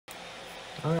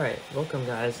Alright, welcome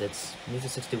guys, it's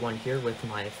Music61 here with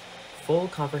my full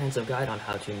comprehensive guide on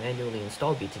how to manually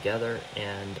install Be Together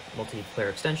and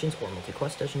multiplayer extensions or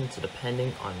multiquestestions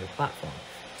depending on your platform.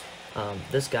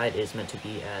 This guide is meant to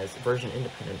be as version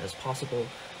independent as possible.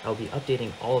 I'll be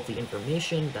updating all of the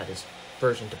information that is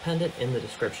version dependent in the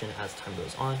description as time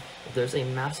goes on. If there's a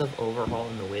massive overhaul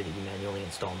in the way that you manually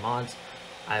install mods,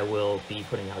 I will be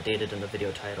putting outdated in the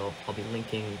video title. I'll be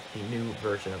linking the new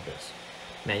version of this.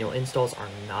 Manual installs are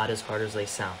not as hard as they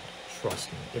sound,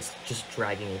 trust me. It's just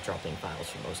dragging and dropping files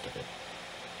for most of it.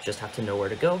 You just have to know where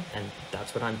to go, and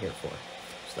that's what I'm here for.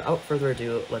 So without further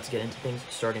ado, let's get into things,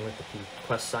 starting with the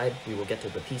Quest side. We will get to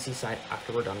the PC side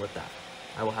after we're done with that.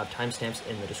 I will have timestamps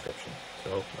in the description,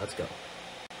 so let's go.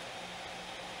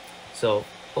 So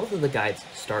both of the guides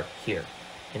start here,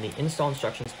 in the install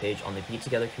instructions page on the Be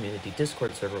Together community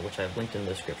Discord server, which I've linked in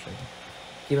the description.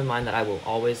 Keep in mind that I will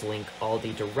always link all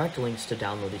the direct links to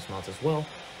download these mods as well,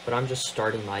 but I'm just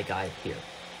starting my guide here.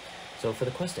 So for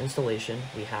the Quest installation,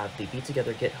 we have the Be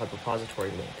Together GitHub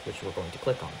repository link, which we're going to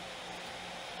click on.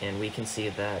 And we can see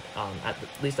that, at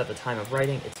least at the time of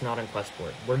writing, it's not on Quest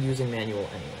board. We're using manual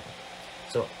anyway.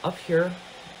 So up here,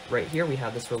 right here, we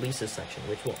have this releases section,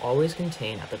 which will always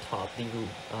contain at the top the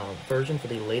version for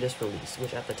the latest release,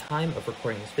 which at the time of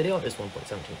recording this video is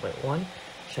 1.17.1.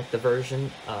 Check the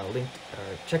version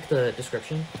check the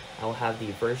description. I will have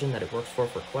the version that it works for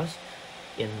Quest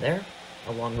in there,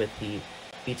 along with the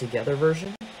Be Together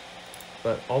version.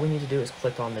 But all we need to do is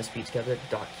click on this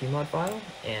betogether.qmod file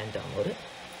and download it.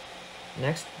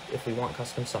 Next, if we want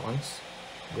custom songs,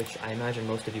 which I imagine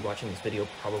most of you watching this video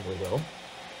probably will,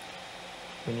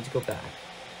 we need to go back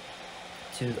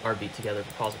to our Be Together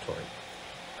repository.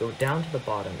 Go down to the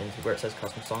bottom into where it says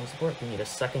custom song support. We need a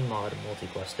second mod,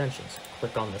 Multiquestestions.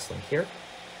 Click on this link here.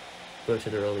 Go to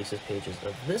the releases pages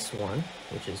of this one,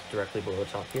 which is directly below the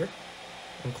top here,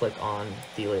 and click on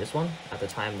the latest one. At the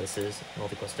time, this is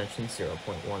Multiquestestions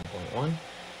 0.1.1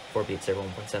 for Beat Saber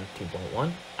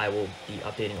 1.17.1. I will be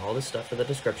updating all this stuff to the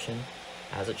description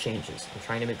as it changes. I'm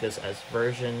trying to make this as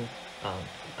version,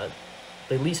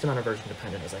 the least amount of version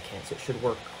dependent as I can, so it should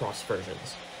work across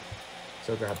versions.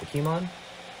 So grab the QMod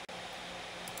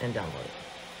and download it.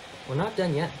 We're not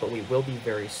done yet, but we will be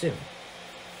very soon.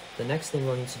 The next thing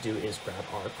we'll need to do is grab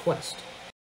our Quest.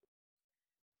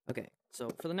 Okay,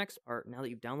 so for the next part, now that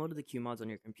you've downloaded the QMods on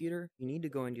your computer, you need to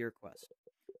go into your Quest.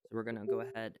 So we're going to go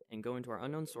ahead and go into our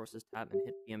Unknown Sources tab and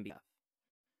hit BMBF.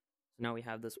 So now we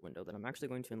have this window that I'm actually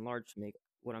going to enlarge to make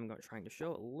what I'm trying to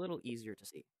show a little easier to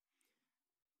see.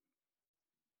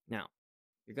 Now,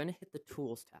 you're going to hit the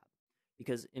Tools tab,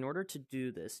 because in order to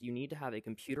do this, you need to have a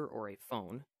computer or a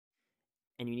phone,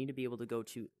 and you need to be able to go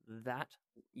to that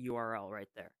URL right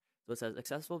there. So it says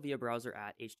accessible via browser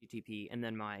at HTTP, and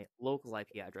then my local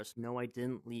IP address. No, I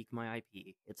didn't leak my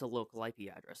IP. It's a local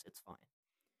IP address. It's fine.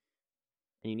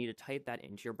 And you need to type that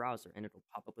into your browser, and it'll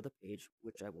pop up with a page,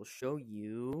 which I will show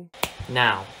you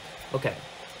now. Okay,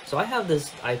 so I have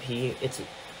this IP.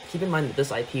 Keep in mind that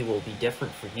this IP will be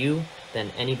different for you than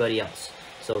anybody else.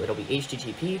 So it'll be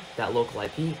HTTP, that local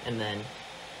IP, and then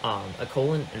a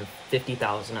colon and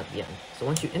 50,000 at the end. So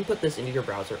once you input this into your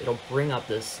browser, it'll bring up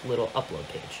this little upload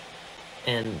page.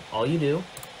 And all you do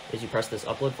is you press this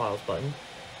upload files button,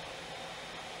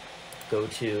 go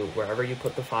to wherever you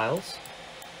put the files,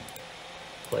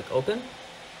 click open,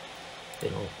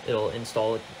 it'll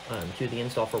install it, do the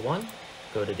install for one,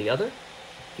 go to the other,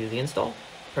 do the install,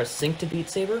 press sync to Beat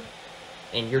Saber,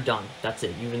 and you're done. That's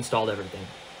it, you've installed everything.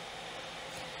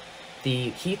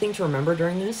 The key thing to remember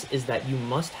during this is that you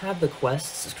must have the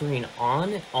Quest screen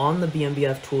on the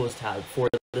BMBF Tools tab for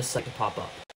this site to pop up.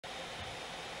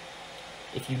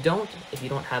 If you don't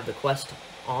have the Quest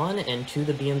on and to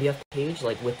the BMBF page,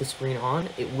 like with the screen on,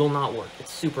 it will not work.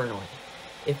 It's super annoying.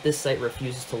 If this site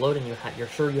refuses to load and you're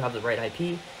sure you have the right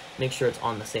IP, make sure it's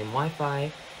on the same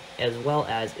Wi-Fi, as well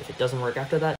as if it doesn't work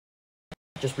after that,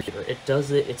 just repeat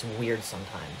it. It's weird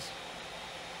sometimes.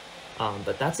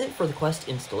 But that's it for the Quest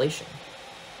installation.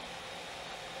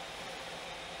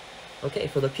 Okay,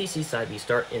 for the PC side, we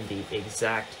start in the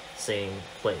exact same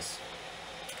place.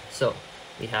 So,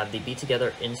 we have the Be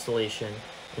Together installation,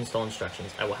 install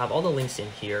instructions. I will have all the links in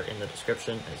here in the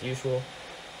description, as usual.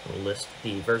 We'll list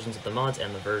the versions of the mods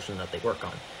and the version that they work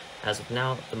on. As of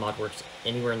now, the mod works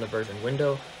anywhere in the version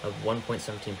window of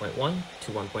 1.17.1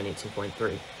 to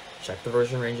 1.18.3. Check the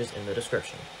version ranges in the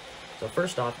description. So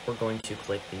first off, we're going to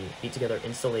click the Be Together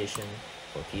installation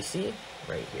for PC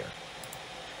right here.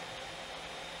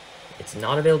 It's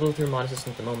not available through Mod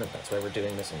Assistant at the moment, that's why we're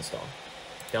doing this install.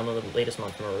 Download the latest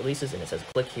mod from our releases, and it says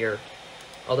click here.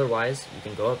 Otherwise, you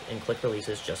can go up and click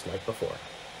releases just like before.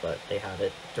 but they have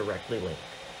it directly linked.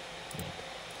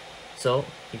 So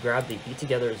you grab the beat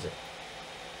together zip,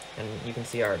 and you can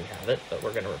see I already have it, but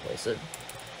we're going to replace it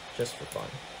just for fun.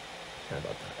 How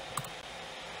about that?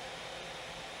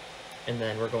 And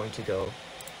then we're going to go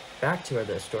back to our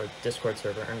Discord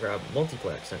server and grab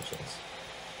multiplayer extensions.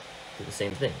 Do the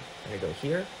same thing. I'm going to go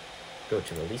here, go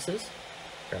to releases,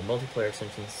 grab multiplayer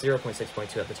extensions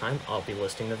 0.6.2 at the time. I'll be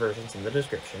listing the versions in the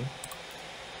description,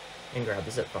 and grab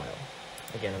the zip file.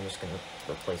 Again, I'm just going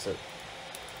to replace it.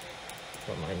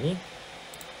 Don't mind me.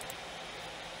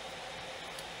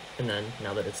 And then,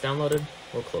 now that it's downloaded,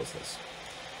 we'll close this.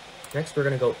 Next, we're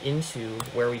going to go into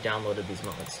where we downloaded these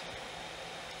mods,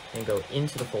 and go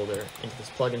into the folder, into this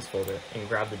plugins folder, and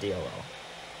grab the DLL.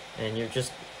 And you're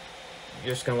just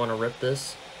going to want to rip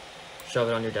this, shove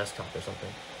it on your desktop or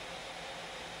something.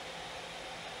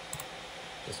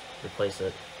 Just replace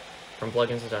it. From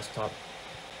plugins to desktop,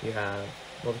 you have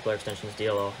multiplayer extensions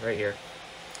DLL right here.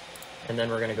 And then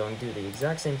we're going to go and do the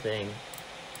exact same thing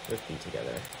with beat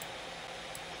together.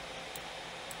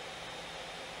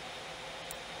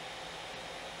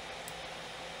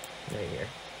 Right here.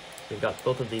 So we've got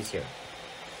both of these here.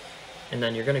 And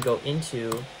then you're going to go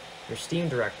into your Steam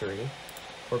directory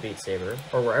for Beat Saber,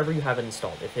 or wherever you have it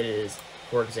installed. If it is,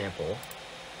 for example,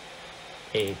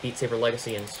 a Beat Saber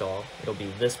Legacy install, it'll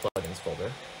be this plugins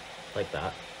folder, like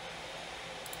that.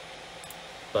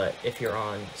 But if you're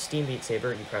on Steam Beat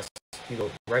Saber, you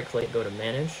go right-click, go to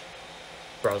Manage,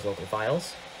 Browse Local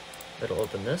Files. It'll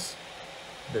open this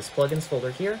plugins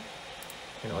folder here,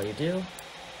 and all you do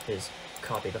is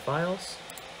copy the files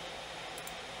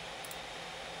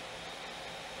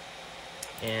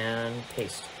and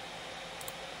paste.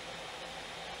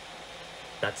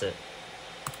 That's it.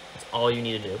 That's all you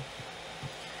need to do.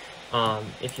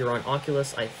 If you're on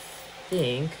Oculus, I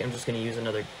think I'm just going to use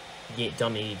another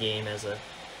dummy game as a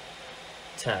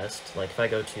test. Like if I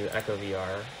go to Echo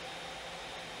VR,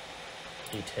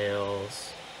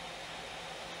 details,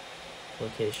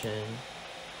 location,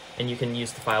 and you can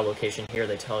use the file location here,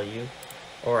 they tell you.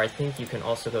 Or I think you can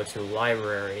also go to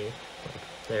library. Like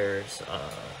there's,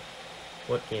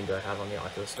 what game do I have on the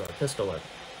Oculus Store? Pistol Whip.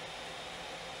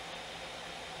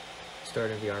 Start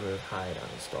in VR move, hide,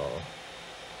 uninstall.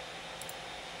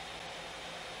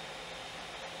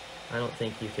 I don't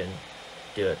think you can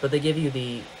do it, but they give you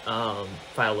the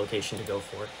file location to go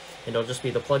for, and it'll just be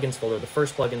the plugins folder, the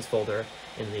first plugins folder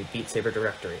in the Beat Saber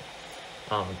directory.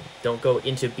 Don't go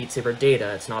into Beat Saber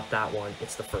data, it's not that one,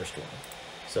 it's the first one.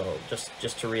 So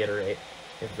just to reiterate,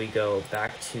 if we go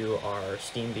back to our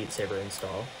Steam Beat Saber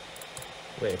install,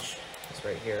 which is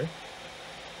right here,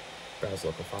 browse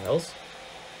local files,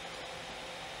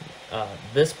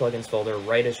 this plugins folder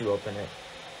right as you open it,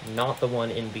 not the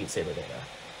one in Beat Saber data.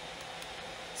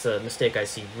 It's a mistake I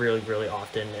see really, really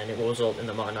often, and it will result in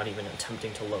the mod not even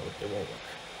attempting to load. It won't work.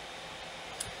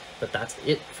 But that's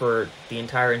it for the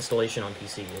entire installation on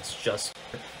PC. It's just,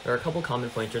 there are a couple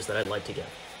common pointers that I'd like to give.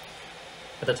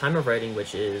 At the time of writing,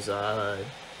 which is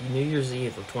New Year's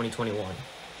Eve of 2021,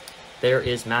 there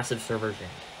is massive server jank.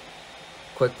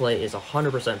 Quick Play is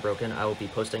 100% broken. I will be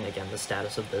posting again the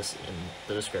status of this in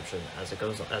the description as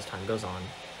time goes on.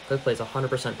 Quick Play is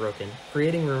 100% broken.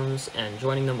 Creating rooms and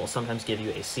joining them will sometimes give you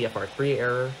a CFR3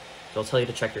 error. They'll tell you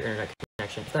to check your internet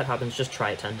connection. If that happens, just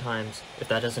try it 10 times. If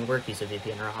that doesn't work, use a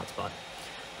VPN or a hotspot.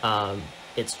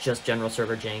 It's just general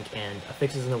server jank, and a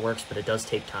fix is in the works, but it does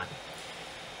take time.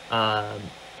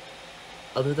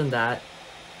 Other than that,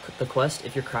 the quest,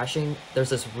 if you're crashing, there's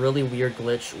this really weird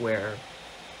glitch where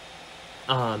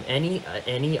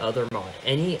any other mod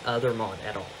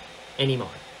at all, any mod,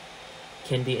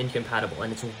 can be incompatible,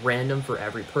 and it's random for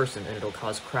every person, and it'll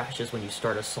cause crashes when you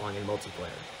start a song in multiplayer.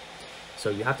 So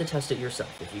you have to test it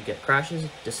yourself. If you get crashes,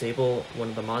 disable one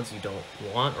of the mods you don't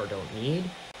want or don't need,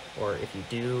 or if you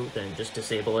do, then just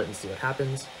disable it and see what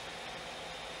happens,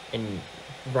 and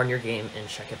run your game and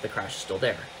check if the crash is still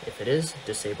there. If it is,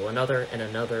 disable another, and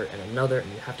another, and another,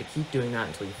 and you have to keep doing that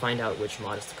until you find out which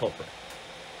mod is the culprit.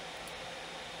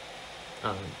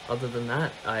 Other than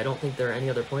that, I don't think there are any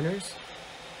other pointers.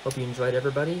 Hope you enjoyed,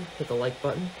 everybody. Hit the like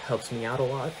button, helps me out a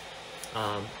lot.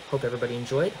 Hope everybody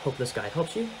enjoyed. Hope this guide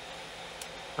helps you.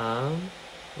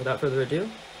 Without further ado,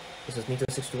 this is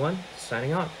Mito61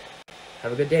 signing off.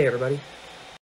 Have a good day, everybody.